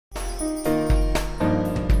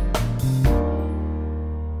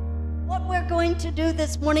going to do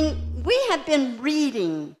this morning, we have been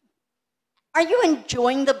reading. Are you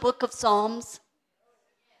enjoying the book of Psalms?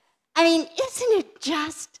 I mean, isn't it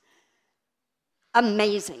just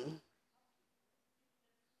amazing?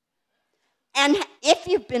 And if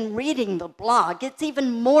you've been reading the blog, it's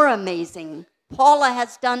even more amazing. Paula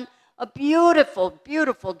has done a beautiful,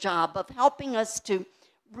 beautiful job of helping us to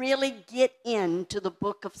really get into the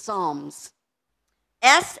book of Psalms.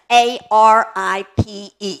 S-A-R-I-P-E.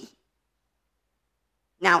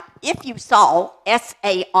 Now, if you saw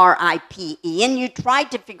S-A-R-I-P-E and you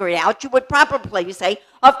tried to figure it out, you would probably say,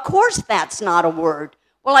 of course that's not a word.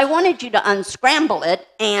 Well, I wanted you to unscramble it,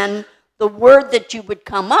 and the word that you would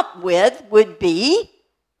come up with would be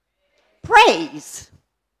praise.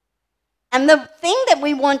 And the thing that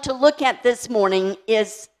we want to look at this morning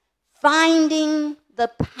is finding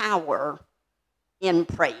the power in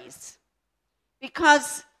praise.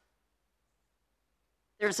 Because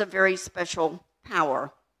there's a very special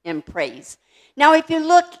power in praise. Now, if you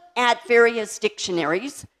look at various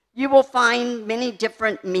dictionaries, you will find many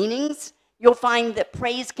different meanings. You'll find that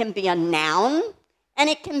praise can be a noun and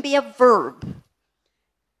it can be a verb.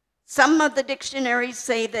 Some of the dictionaries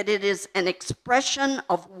say that it is an expression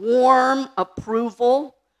of warm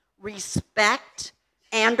approval, respect,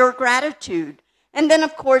 and or gratitude. And then,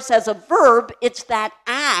 of course, as a verb, it's that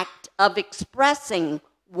act of expressing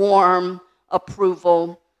warm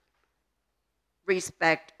approval,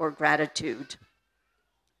 respect, or gratitude.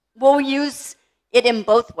 We'll use it in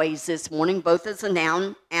both ways this morning, both as a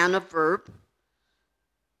noun and a verb.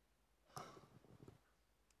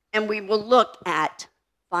 And we will look at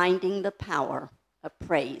finding the power of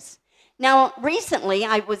praise. Now, recently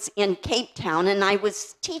I was in Cape Town and I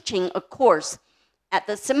was teaching a course at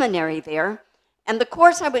the seminary there. And the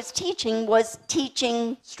course I was teaching was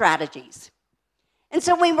teaching strategies. And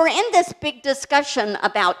so we were in this big discussion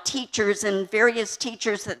about teachers and various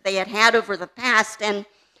teachers that they had had over the past. And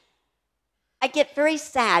I get very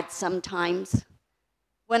sad sometimes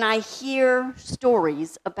when I hear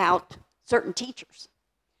stories about certain teachers.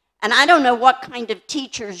 And I don't know what kind of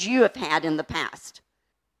teachers you have had in the past.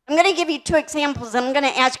 I'm going to give you two examples. I'm going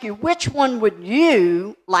to ask you, which one would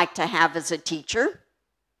you like to have as a teacher?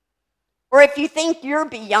 Or if you think you're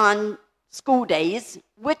beyond school days,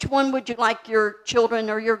 which one would you like your children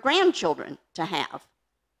or your grandchildren to have?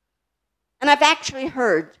 And I've actually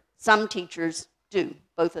heard some teachers do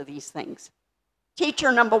both of these things.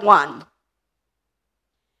 Teacher number one.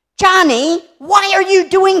 Johnny, why are you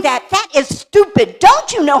doing that? That is stupid.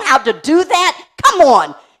 Don't you know how to do that? Come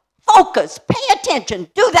on, focus, pay attention,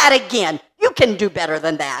 do that again. You can do better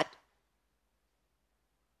than that.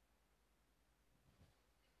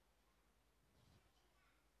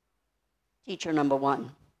 Teacher number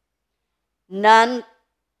one. No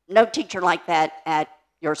teacher like that at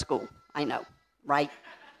your school. I know, right?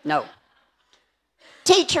 No.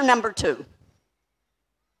 Teacher number two.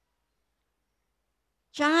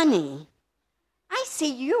 Johnny, I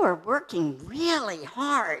see you are working really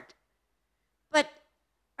hard, but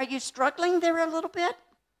are you struggling there a little bit?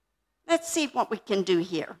 Let's see what we can do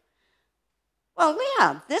here. Well,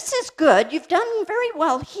 yeah, this is good. You've done very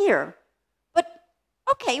well here. But,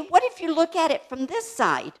 okay, what if you look at it from this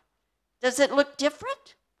side? Does it look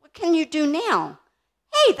different? What can you do now?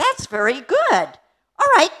 Hey, that's very good.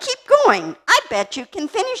 All right, keep going. I bet you can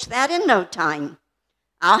finish that in no time.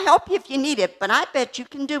 I'll help you if you need it, but I bet you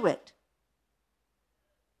can do it.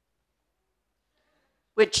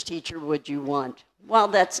 Which teacher would you want? Well,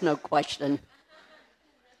 that's no question.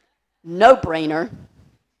 No-brainer.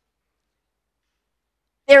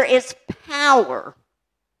 There is power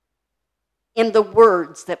in the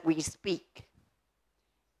words that we speak.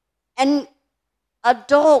 And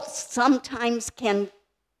adults sometimes can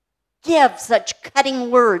give such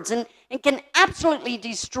cutting words and can absolutely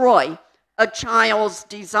destroy a child's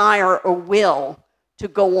desire or will to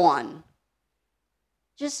go on.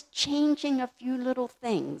 Just changing a few little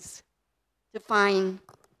things to find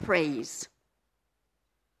praise.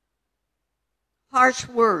 Harsh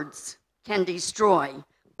words can destroy,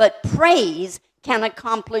 but praise can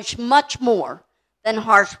accomplish much more than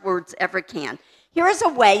harsh words ever can. Here is a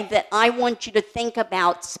way that I want you to think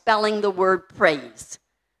about spelling the word praise.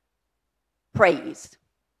 Praise.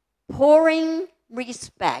 Pouring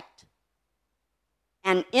respect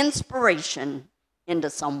and inspiration into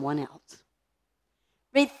someone else.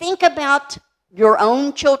 Think about your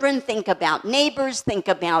own children, think about neighbors, think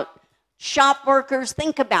about shop workers,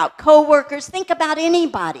 think about co-workers, think about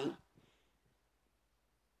anybody.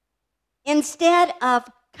 Instead of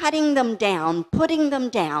cutting them down, putting them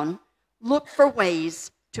down, look for ways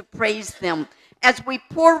to praise them. As we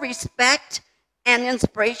pour respect and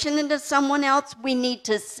inspiration into someone else, we need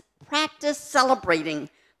to practice celebrating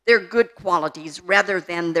their good qualities rather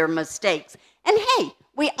than their mistakes. And hey,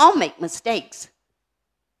 we all make mistakes.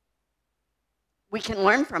 We can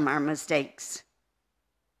learn from our mistakes.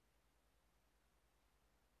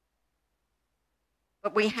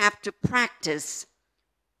 But we have to practice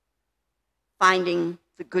finding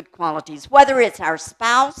the good qualities, whether it's our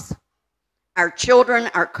spouse, our children,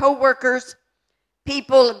 our coworkers,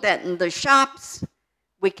 people that in the shops.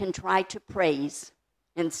 We can try to praise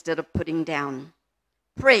instead of putting down.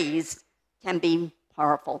 Praise can be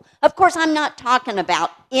powerful. Of course, I'm not talking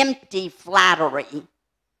about empty flattery.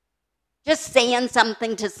 Just saying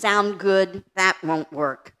something to sound good, that won't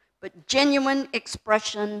work. But genuine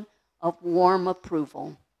expression of warm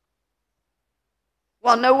approval.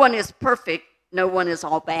 While no one is perfect, no one is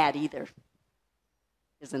all bad either.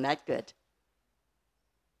 Isn't that good?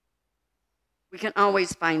 We can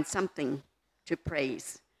always find something to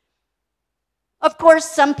praise. Of course,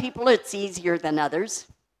 some people it's easier than others,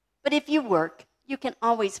 but if you work, you can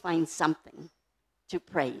always find something to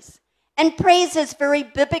praise. And praise is very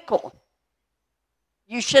biblical.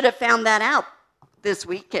 You should have found that out this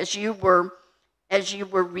week as you were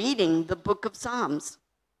reading the book of Psalms.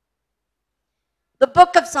 The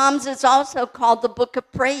book of Psalms is also called the book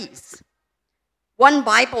of praise. One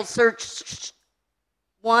Bible search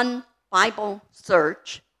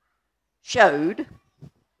showed,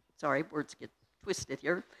 sorry, words get twisted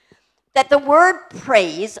here, that the word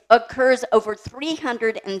praise occurs over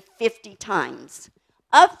 350 times.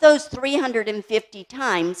 Of those 350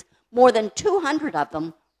 times, more than 200 of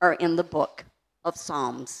them are in the book of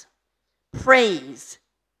Psalms. Praise,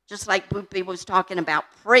 just like Bupi was talking about,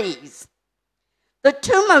 praise. The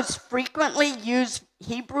two most frequently used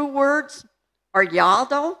Hebrew words are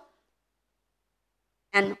yado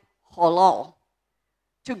and holol,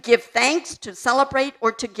 to give thanks, to celebrate,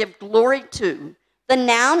 or to give glory to. The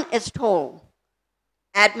noun is tol,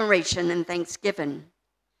 admiration and thanksgiving.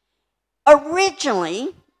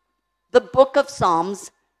 Originally, the book of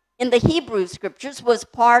Psalms in the Hebrew scriptures was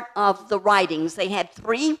part of the writings. They had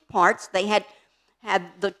three parts. They had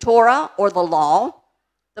the Torah or the law,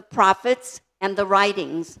 the prophets, and the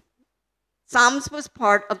writings. Psalms was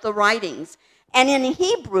part of the writings. And in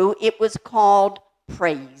Hebrew, it was called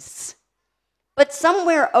praise. But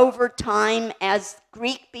somewhere over time, as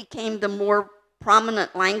Greek became the more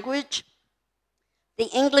prominent language, the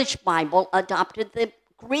English Bible adopted the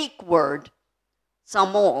Greek word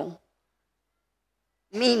psalmos,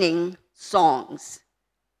 meaning songs.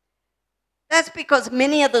 That's because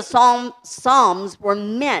many of the psalms were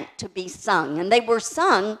meant to be sung, and they were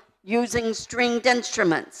sung using stringed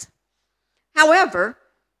instruments. However,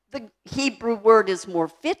 the Hebrew word is more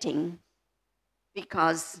fitting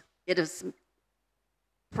because it is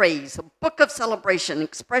praise, a book of celebration,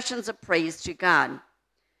 expressions of praise to God.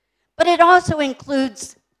 But it also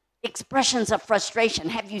includes expressions of frustration.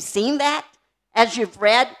 Have you seen that as you've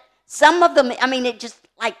read? Some of them, it just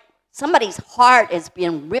like somebody's heart is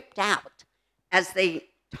being ripped out as they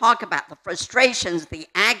talk about the frustrations, the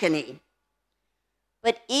agony.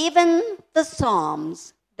 But even the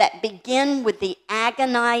Psalms that begin with the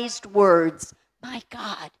agonized words, my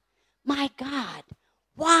God,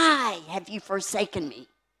 why have you forsaken me?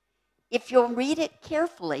 If you'll read it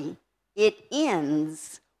carefully, it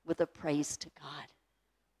ends with a praise to God.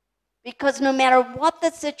 Because no matter what the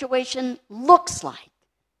situation looks like,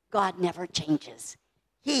 God never changes.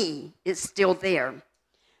 He is still there.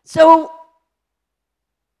 So,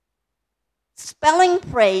 spelling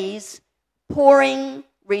praise, pouring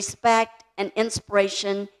respect and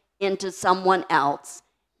inspiration into someone else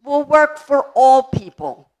will work for all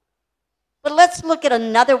people. But let's look at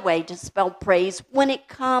another way to spell praise when it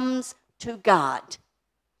comes to God.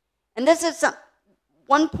 And this is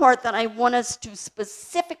one part that I want us to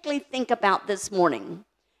specifically think about this morning.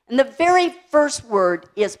 And the very first word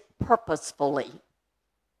is purposefully.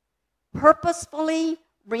 Purposefully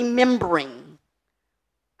remembering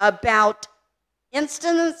about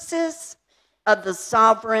instances of the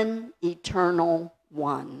sovereign, eternal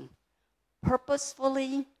one.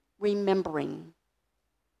 Purposefully remembering.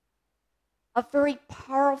 A very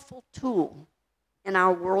powerful tool in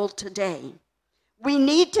our world today. We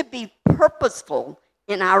need to be purposeful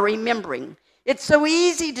in our remembering. It's so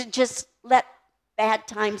easy to just let bad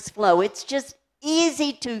times flow. It's just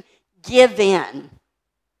easy to give in,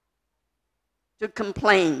 to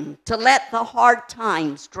complain, to let the hard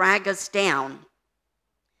times drag us down.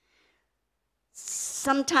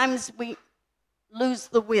 Sometimes we lose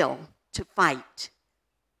the will to fight.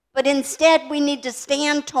 But instead, we need to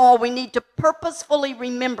stand tall. We need to purposefully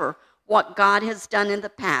remember what God has done in the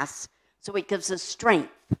past So it gives us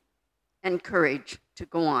strength and courage to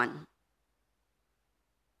go on.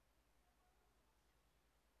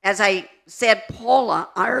 As I said, Paula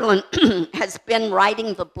Ireland has been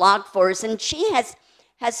writing the blog for us, and she has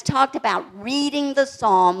talked about reading the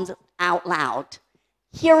Psalms out loud,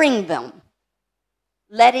 hearing them,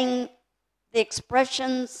 letting the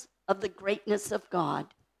expressions of the greatness of God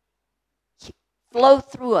flow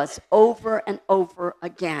through us over and over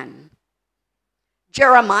again.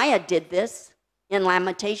 Jeremiah did this in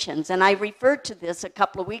Lamentations, and I referred to this a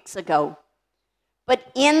couple of weeks ago.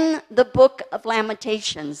 But in the book of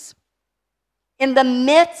Lamentations, in the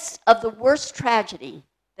midst of the worst tragedy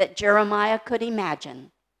that Jeremiah could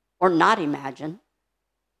imagine or not imagine,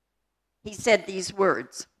 he said these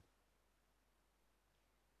words.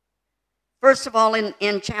 First of all,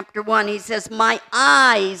 in chapter 1, he says, "My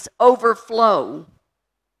eyes overflow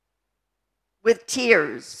with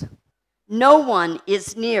tears. No one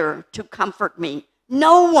is near to comfort me,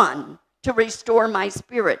 no one to restore my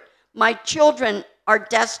spirit. My children are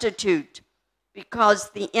destitute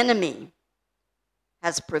because the enemy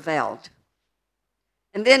has prevailed."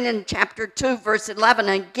 And then in chapter 2, verse 11,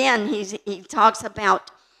 again, he talks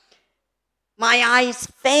about, "My eyes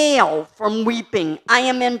fail from weeping. I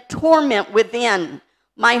am in torment within.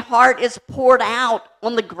 My heart is poured out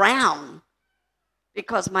on the ground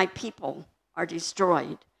because my people are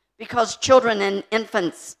destroyed, because children and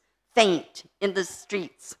infants faint in the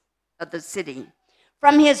streets of the city."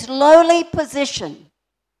 From his lowly position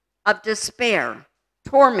of despair,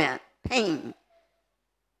 torment, pain,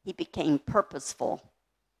 he became purposeful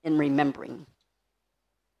in remembering.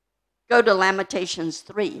 Go to Lamentations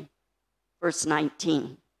 3, verse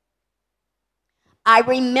 19. "I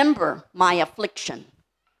remember my affliction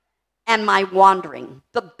and my wandering,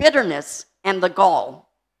 the bitterness and the gall.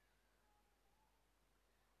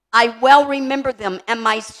 I well remember them, and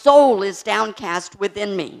my soul is downcast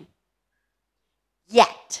within me.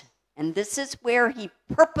 Yet," and this is where he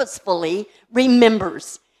purposefully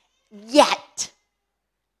remembers, "yet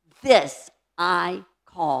this I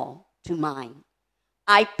call to mind."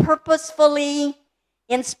 I purposefully,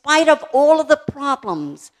 in spite of all of the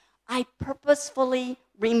problems, I purposefully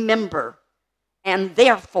remember, and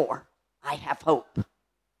therefore I have hope.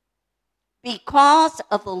 Because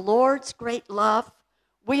of the Lord's great love,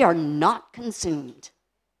 we are not consumed.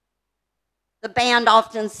 The band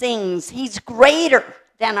often sings, "He's greater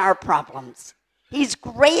than our problems. He's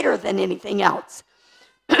greater than anything else."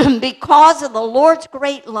 Because of the Lord's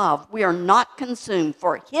great love, we are not consumed,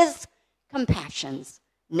 for his compassions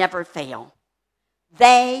never fail.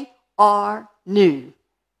 They are new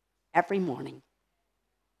every morning.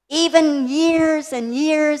 Even years and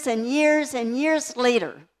years and years and years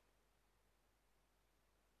later,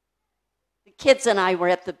 the kids and I were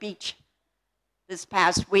at the beach this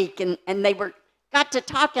past week, and they got to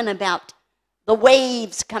talking about the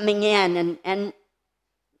waves coming in, and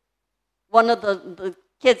one of the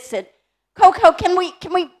kids said, "Coco, can we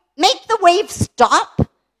make the waves stop?"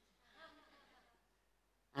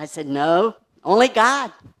 I said, "No, only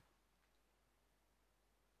God."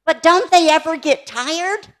 "But don't they ever get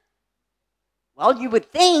tired?" Well, you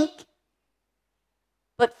would think.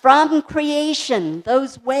 But from creation,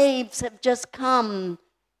 those waves have just come.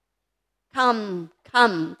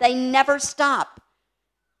 They never stop.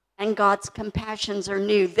 And God's compassions are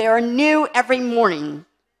new. They are new every morning.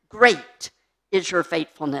 Great is your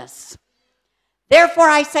faithfulness. Therefore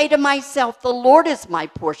I say to myself, the Lord is my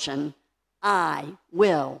portion. I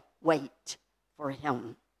will wait for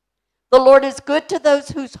him. The Lord is good to those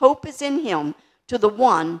whose hope is in him, to the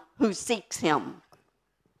one who seeks him.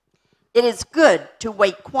 It is good to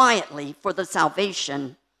wait quietly for the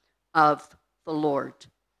salvation of the Lord.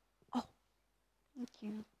 Oh, thank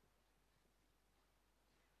you.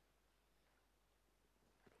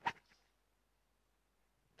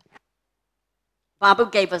 Babu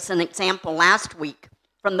gave us an example last week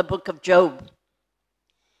from the book of Job.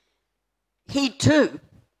 He too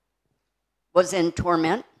was in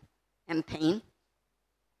torment and pain,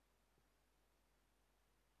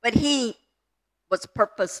 but he was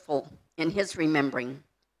purposeful in his remembering.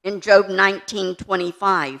 In Job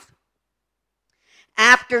 19:25,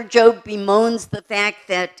 after Job bemoans the fact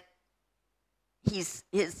that his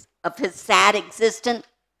sad existence,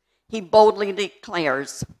 he boldly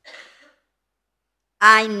declares,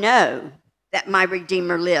 I know that my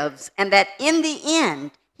Redeemer lives, and that in the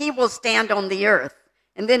end he will stand on the earth.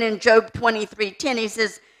 And then in Job 23:10, he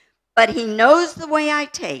says, but he knows the way I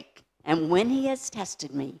take, and when he has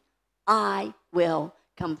tested me, I will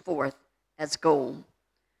come forth as gold.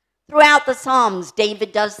 Throughout the Psalms,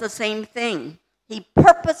 David does the same thing. He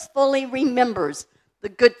purposefully remembers the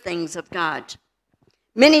good things of God.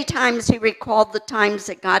 Many times he recalled the times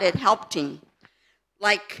that God had helped him,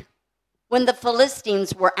 like when the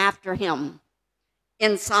Philistines were after him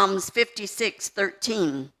in Psalms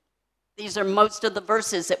 56:13. These are most of the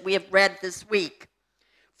verses that we have read this week.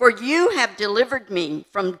 For you have delivered me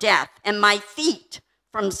from death and my feet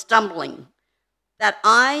from stumbling, that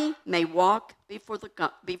I may walk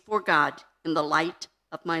before God in the light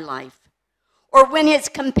of my life. Or when his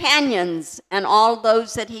companions and all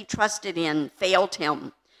those that he trusted in failed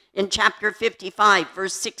him in chapter 55,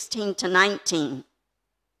 verse 16 to 19.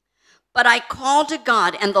 But I call to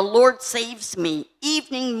God, and the Lord saves me.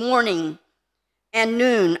 Evening, morning, and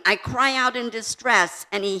noon, I cry out in distress,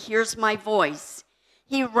 and he hears my voice.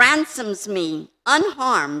 He ransoms me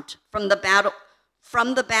unharmed from the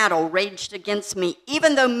battle raged against me,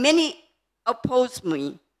 even though many oppose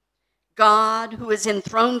me. God, who is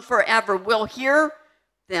enthroned forever, will hear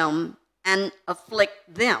them and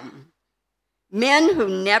afflict them. Men who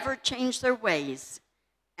never change their ways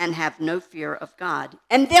and have no fear of God.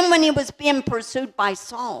 And then when he was being pursued by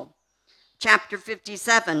Saul, chapter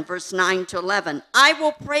 57, verse 9 to 11, I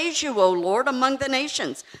will praise you, O Lord, among the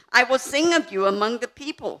nations. I will sing of you among the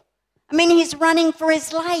people. I mean, he's running for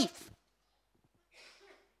his life.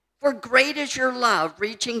 For great is your love,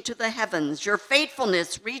 reaching to the heavens. Your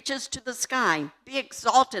faithfulness reaches to the sky. Be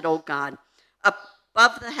exalted, O God,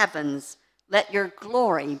 above the heavens. Let your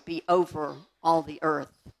glory be over all the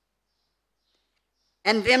earth.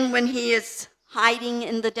 And then when he is hiding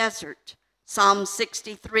in the desert, Psalm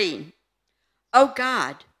 63, O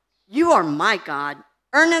God, you are my God.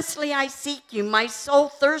 Earnestly I seek you. My soul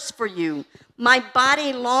thirsts for you. My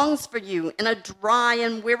body longs for you in a dry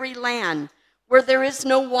and weary land where there is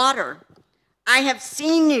no water. I have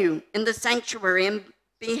seen you in the sanctuary and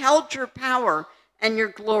beheld your power and your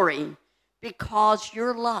glory, because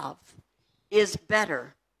your love is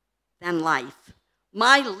better than life.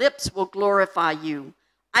 My lips will glorify you.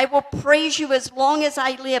 I will praise you as long as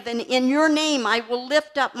I live, and in your name I will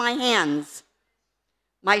lift up my hands.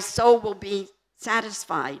 My soul will be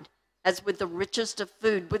satisfied as with the richest of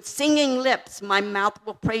food. With singing lips, my mouth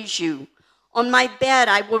will praise you. On my bed,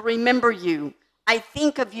 I will remember you. I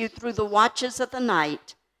think of you through the watches of the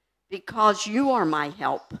night, because you are my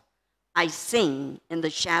help. I sing in the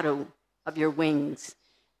shadow of your wings.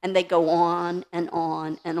 And they go on and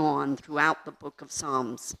on and on throughout the book of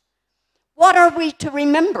Psalms. What are we to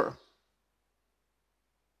remember?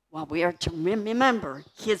 Well, we are to remember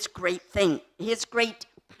his great thing, his great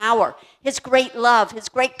power, his great love, his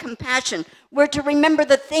great compassion. We're to remember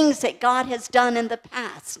the things that God has done in the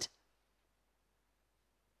past,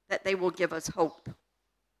 that they will give us hope.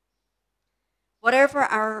 Whatever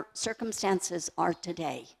our circumstances are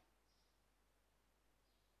today,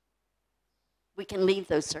 we can leave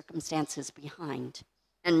those circumstances behind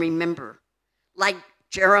and remember, like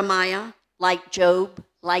Jeremiah, like Job,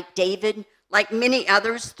 like David, like many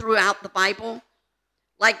others throughout the Bible,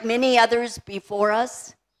 like many others before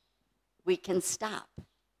us, we can stop.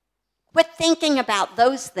 Quit thinking about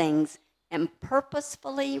those things and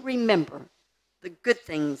purposefully remember the good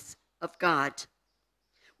things of God.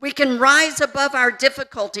 We can rise above our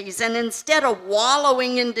difficulties, and instead of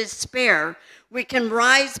wallowing in despair, we can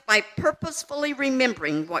rise by purposefully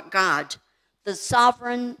remembering what God, the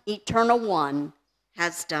sovereign, eternal one,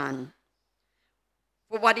 has done,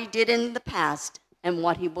 for what he did in the past and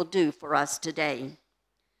what he will do for us today.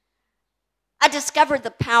 I discovered the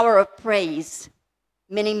power of praise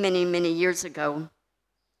many, many, many years ago.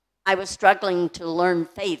 I was struggling to learn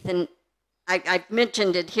faith, and I've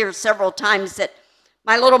mentioned it here several times that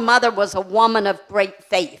my little mother was a woman of great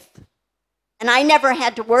faith. And I never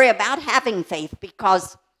had to worry about having faith,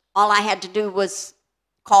 because all I had to do was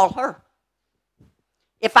call her.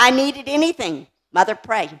 If I needed anything, Mother,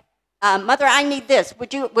 pray. Mother, I need this.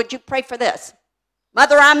 Would you pray for this?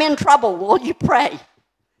 Mother, I'm in trouble. Will you pray?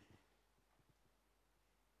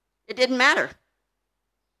 It didn't matter.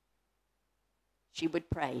 She would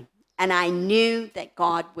pray. And I knew that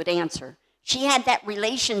God would answer. She had that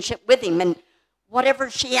relationship with him, and whatever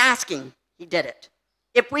she asked him, he did it.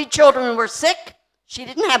 If we children were sick, she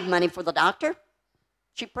didn't have money for the doctor.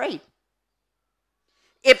 She prayed.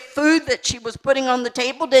 If food that she was putting on the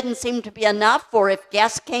table didn't seem to be enough, or if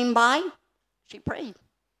guests came by, she prayed.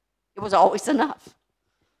 It was always enough.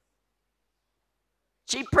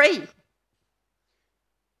 She prayed.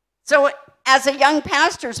 So as a young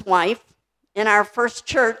pastor's wife in our first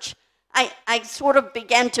church, I sort of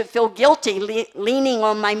began to feel guilty leaning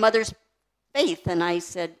on my mother's faith. And I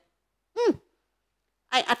said,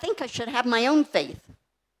 I think I should have my own faith.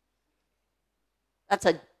 That's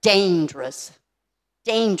a dangerous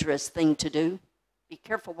thing to do, Be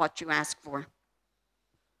careful what you ask for.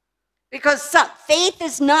 Because faith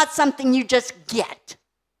is not something you just get.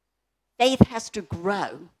 Faith has to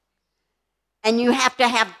grow. And you have to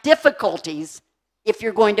have difficulties if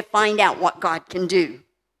you're going to find out what God can do.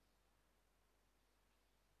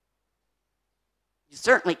 You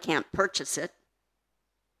certainly can't purchase it.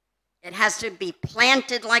 It has to be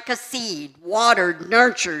planted like a seed, watered,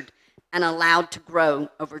 nurtured, and allowed to grow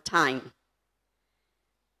over time.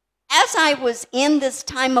 As I was in this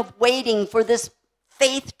time of waiting for this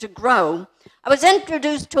faith to grow, I was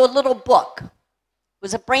introduced to a little book. It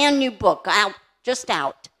was a brand new book, just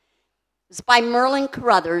out. It was by Merlin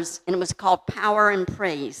Carruthers, and it was called Power and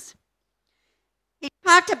Praise. He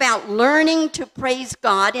talked about learning to praise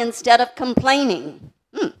God instead of complaining.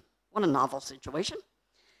 What a novel situation.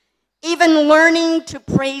 Even learning to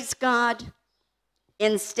praise God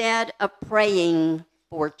instead of praying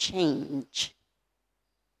for change.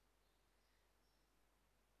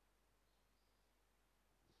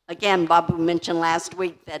 Again, Babu mentioned last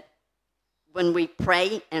week that when we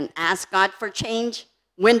pray and ask God for change,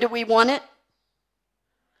 when do we want it?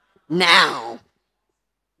 Now.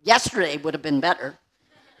 Yesterday would have been better.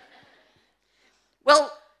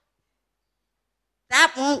 Well,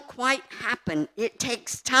 that won't quite happen. It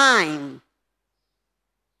takes time.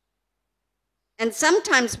 And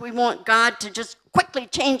sometimes we want God to just quickly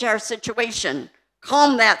change our situation,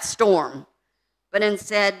 calm that storm. But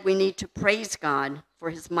instead, we need to praise God for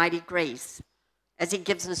his mighty grace as he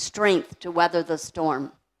gives us strength to weather the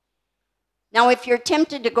storm. Now, if you're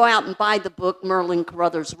tempted to go out and buy the book Merlin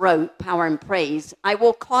Carruthers wrote, Power and Praise, I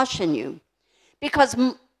will caution you, because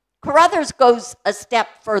Carruthers goes a step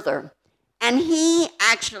further, and he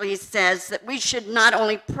actually says that we should not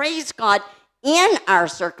only praise God in our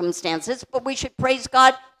circumstances, but we should praise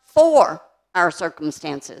God for our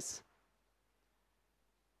circumstances.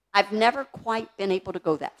 I've never quite been able to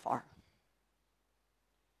go that far.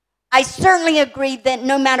 I certainly agree that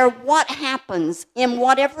no matter what happens, in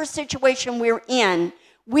whatever situation we're in,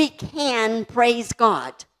 we can praise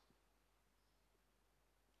God.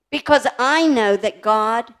 Because I know that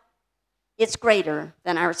God is greater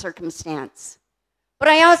than our circumstance. But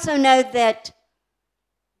I also know that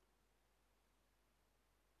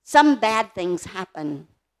some bad things happen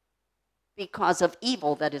because of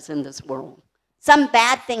evil that is in this world. Some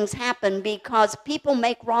bad things happen because people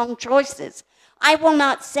make wrong choices. I will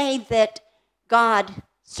not say that God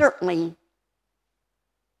certainly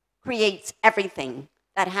creates everything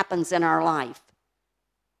that happens in our life.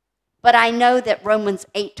 But I know that Romans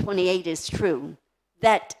 8:28 is true,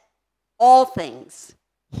 that all things,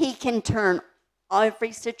 he can turn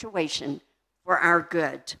every situation for our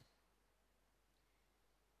good.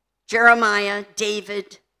 Jeremiah,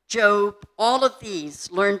 David, Job, all of these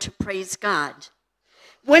learned to praise God.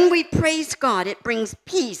 When we praise God, it brings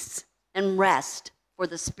peace and rest for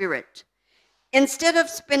the spirit. Instead of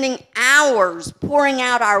spending hours pouring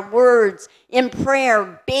out our words in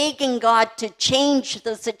prayer, begging God to change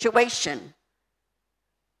the situation,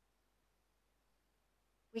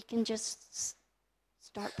 we can just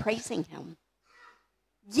start praising him.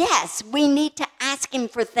 Yes, we need to ask him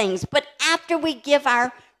for things, but after we give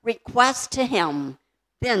our request to him,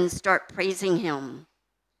 then start praising him.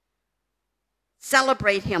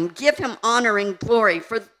 Celebrate him, give him honor and glory.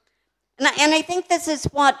 And I think this is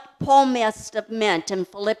what Paul must have meant in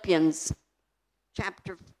Philippians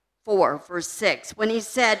chapter 4, verse 6, when he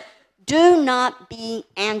said, "Do not be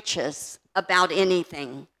anxious about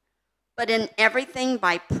anything, but in everything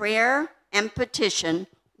by prayer and petition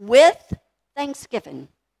with thanksgiving,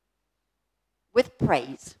 with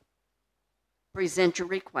praise, present your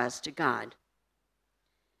request to God."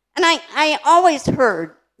 And I always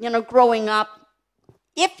heard, growing up,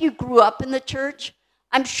 if you grew up in the church,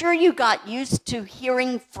 I'm sure you got used to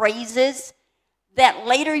hearing phrases that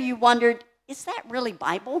later you wondered, is that really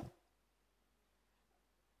Bible?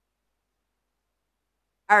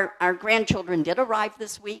 Our grandchildren did arrive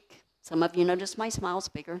this week. Some of you noticed my smile's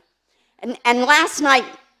bigger. And last night,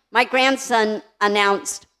 my grandson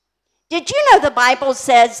announced, "Did you know the Bible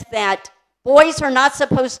says that boys are not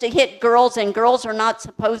supposed to hit girls and girls are not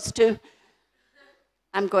supposed to?"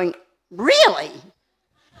 I'm going, "Really?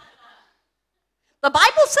 The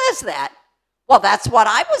Bible says that." "Well, that's what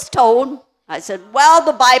I was told." I said, "Well,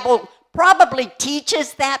 the Bible probably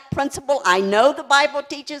teaches that principle. I know the Bible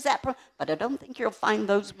teaches that, but I don't think you'll find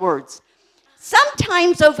those words."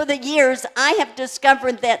 Sometimes over the years, I have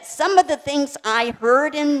discovered that some of the things I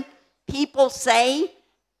heard in people say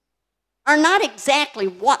are not exactly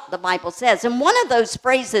what the Bible says. And one of those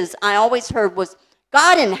phrases I always heard was,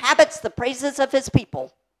 "God inhabits the praises of his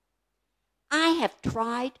people." I have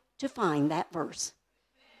tried to find that verse.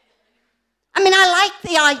 I mean, I like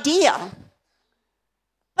the idea,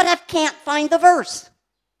 but I can't find the verse.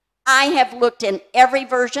 I have looked in every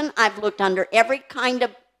version. I've looked under every kind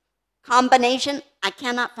of combination. I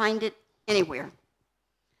cannot find it anywhere.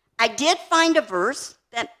 I did find a verse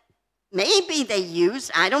that maybe they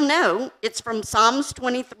used. I don't know. It's from Psalms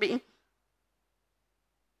 23.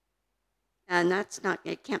 And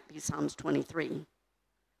it can't be Psalms 23.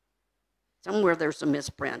 Somewhere there's a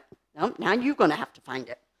misprint. Nope, now you're going to have to find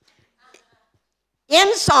it.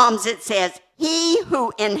 In Psalms it says, he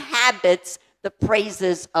who inhabits the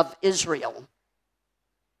praises of Israel.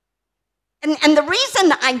 And the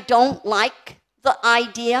reason I don't like the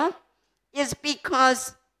idea is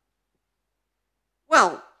because,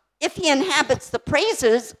 well, if he inhabits the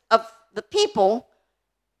praises of the people,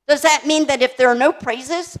 does that mean that if there are no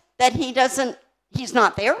praises, that he's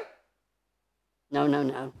not there?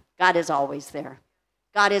 No. God is always there.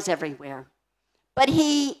 God is everywhere. But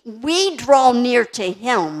we draw near to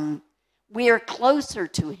him. We are closer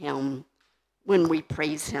to him when we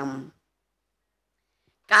praise him.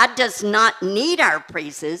 God does not need our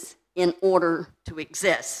praises in order to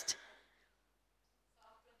exist.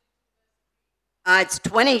 It's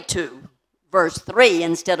 22, verse 3,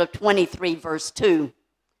 instead of 23, verse 2.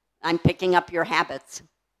 I'm picking up your habits.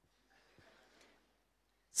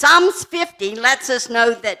 Psalms 50 lets us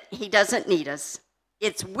know that he doesn't need us.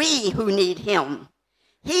 It's we who need him.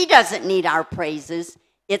 He doesn't need our praises.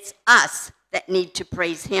 It's us that need to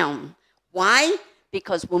praise him. Why?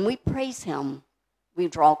 Because when we praise him, we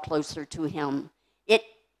draw closer to him. It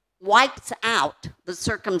wipes out the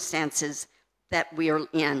circumstances that we are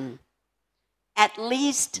in. At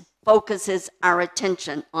least focuses our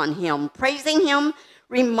attention on him. Praising him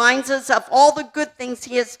reminds us of all the good things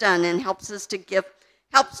he has done and helps to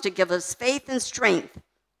give us faith and strength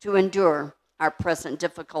to endure our present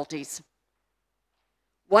difficulties.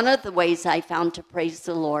 One of the ways I found to praise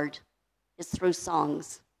the Lord is through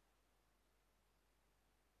songs.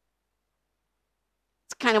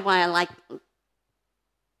 It's kind of why I like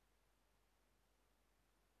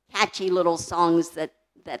catchy little songs that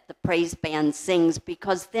the praise band sings,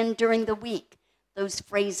 because then during the week, those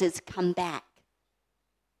phrases come back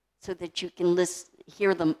so that you can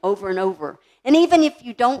hear them over and over. And even if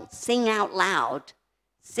you don't sing out loud,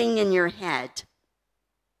 sing in your head.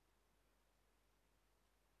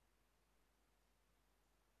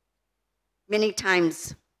 Many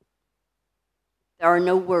times, there are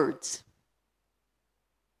no words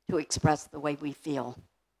to express the way we feel.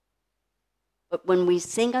 But when we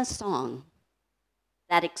sing a song,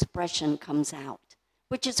 that expression comes out,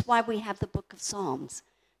 which is why we have the book of Psalms.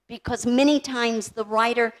 Because many times the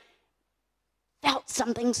writer felt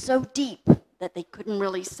something so deep that they couldn't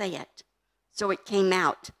really say it. So it came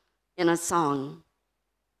out in a song.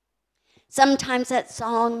 Sometimes that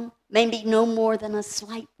song may be no more than a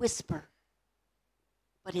slight whisper,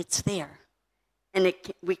 but it's there, and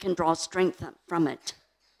we can draw strength from it.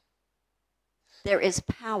 There is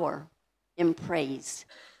power in praise.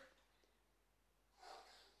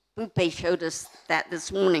 Bupe showed us that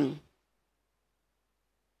this morning.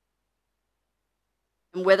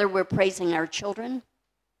 And whether we're praising our children,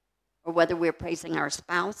 or whether we're praising our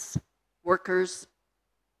spouse, workers,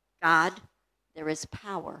 God, there is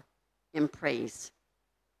power in praise.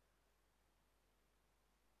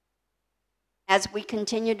 As we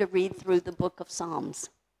continue to read through the book of Psalms,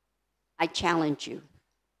 I challenge you,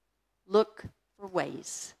 look for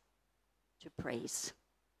ways to praise.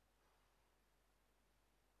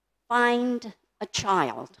 Find a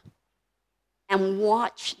child and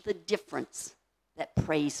watch the difference that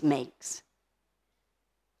praise makes.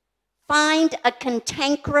 Find a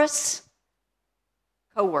cantankerous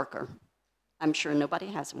coworker. I'm sure nobody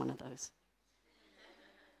has one of those.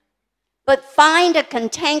 But find a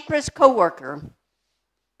cantankerous coworker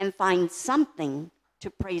and find something to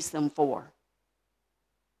praise them for.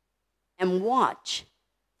 And watch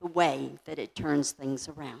the way that it turns things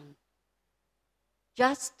around.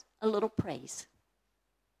 Just a little praise.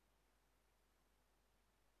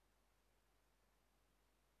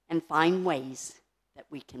 And find ways that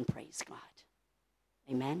we can praise God.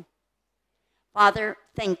 Amen. Father,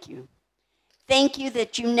 thank you. Thank you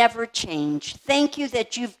that you never change. Thank you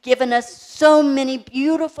that you've given us so many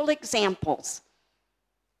beautiful examples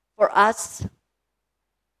for us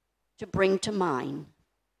to bring to mind.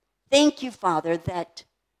 Thank you, Father, that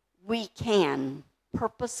we can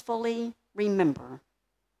purposefully remember.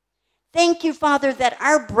 Thank you, Father, that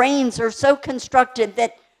our brains are so constructed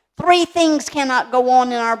that 3 things cannot go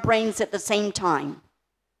on in our brains at the same time.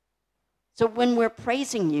 So when we're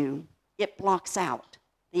praising you, it blocks out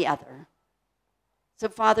the other. So,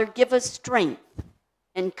 Father, give us strength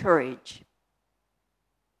and courage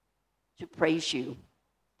to praise you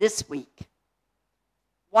this week.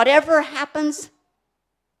 Whatever happens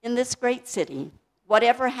in this great city,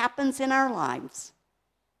 whatever happens in our lives,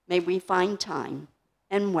 may we find time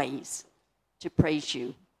and ways to praise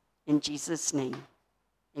you. In Jesus' name,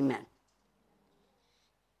 amen.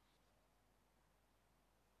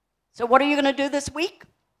 So what are you going to do this week?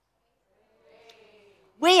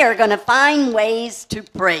 We are going to find ways to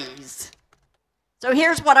praise. So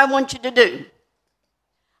here's what I want you to do.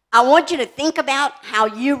 I want you to think about how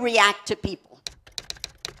you react to people.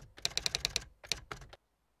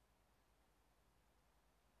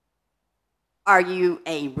 Are you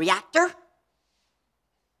a reactor?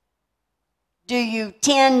 Do you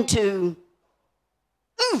tend to,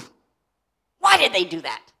 why did they do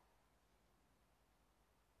that?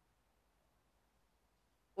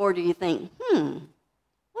 Or do you think,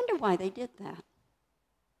 wonder why they did that?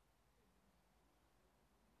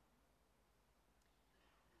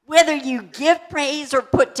 Whether you give praise or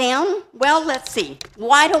put down, well, let's see.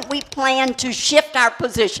 Why don't we plan to shift our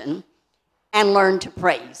position and learn to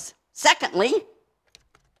praise? Secondly,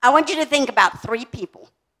 I want you to think about 3 people.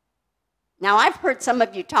 Now, I've heard some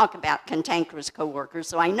of you talk about cantankerous coworkers,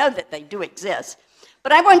 so I know that they do exist.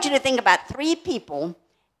 But I want you to think about 3 people,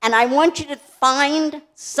 and I want you to find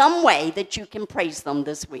some way that you can praise them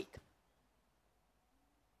this week.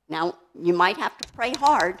 Now, you might have to pray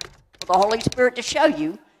hard for the Holy Spirit to show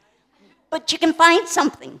you, but you can find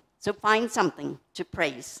something. So find something to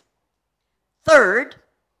praise. Third,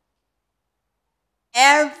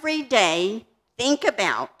 every day, think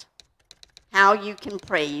about how you can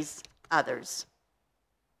praise others.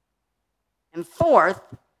 And fourth,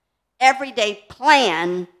 every day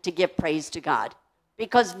plan to give praise to God,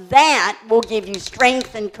 because that will give you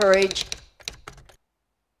strength and courage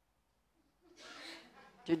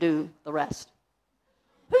to do the rest.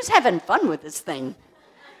 Who's having fun with this thing?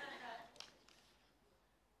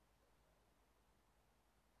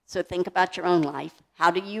 So think about your own life.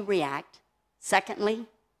 How do you react? Secondly,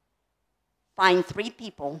 find 3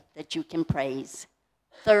 people that you can praise.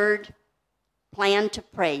 Third, plan to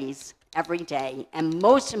praise every day. And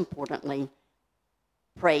most importantly,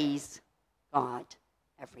 praise God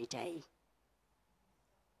every day.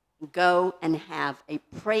 Go and have a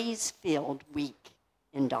praise-filled week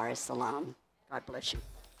in Dar es Salaam. God bless you.